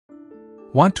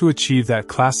Want to achieve that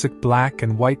classic black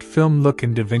and white film look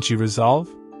in DaVinci Resolve?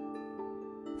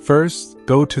 First,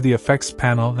 go to the Effects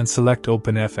panel and select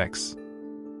OpenFX.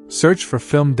 Search for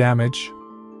Film Damage.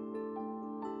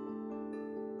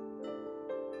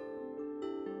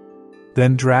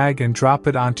 Then drag and drop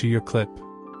it onto your clip.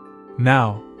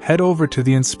 Now, head over to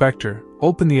the inspector,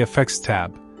 open the Effects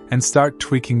tab, and start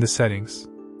tweaking the settings.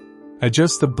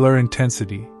 Adjust the blur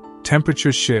intensity,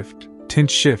 temperature shift,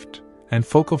 tint shift, and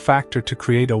focal factor to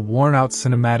create a worn-out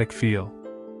cinematic feel.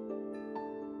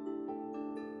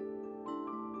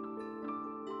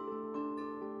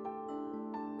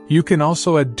 You can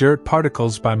also add dirt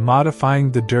particles by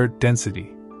modifying the dirt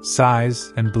density,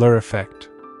 size, and blur effect.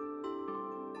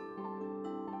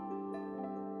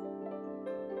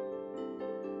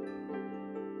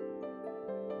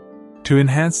 To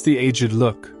enhance the aged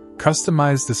look,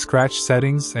 customize the scratch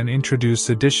settings and introduce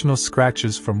additional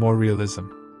scratches for more realism.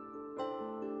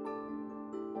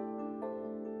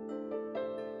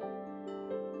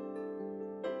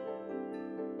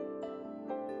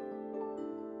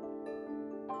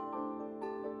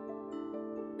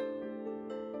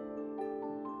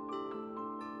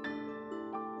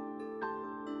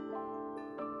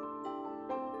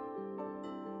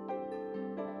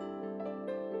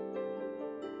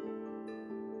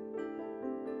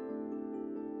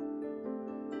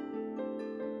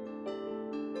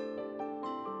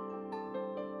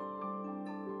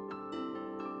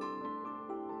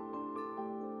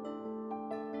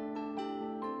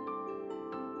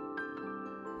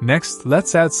 Next,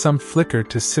 let's add some flicker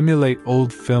to simulate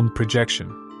old film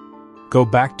projection. Go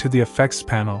back to the Effects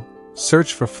panel,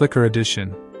 search for Flicker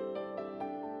Addition,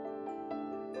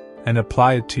 and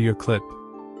apply it to your clip.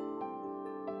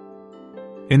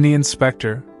 In the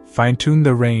inspector, fine-tune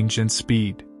the range and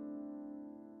speed.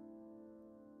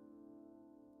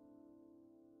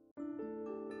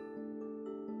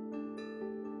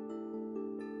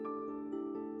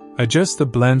 Adjust the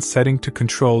blend setting to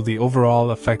control the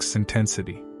overall effect's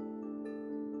intensity.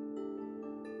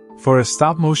 For a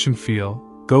stop-motion feel,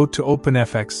 go to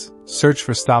OpenFX, search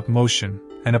for stop motion,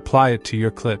 and apply it to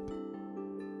your clip.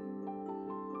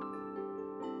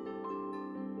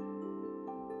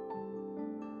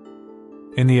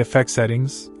 In the effect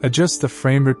settings, adjust the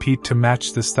frame repeat to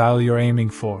match the style you're aiming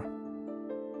for.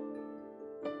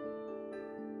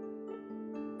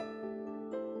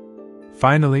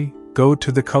 Finally, go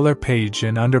to the color page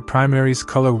and under Primary's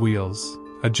color wheels,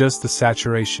 adjust the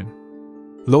saturation.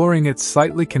 Lowering it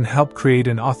slightly can help create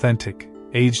an authentic,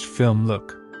 aged film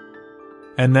look.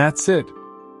 And that's it!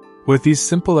 With these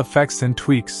simple effects and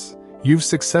tweaks, you've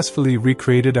successfully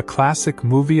recreated a classic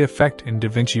movie effect in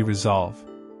DaVinci Resolve.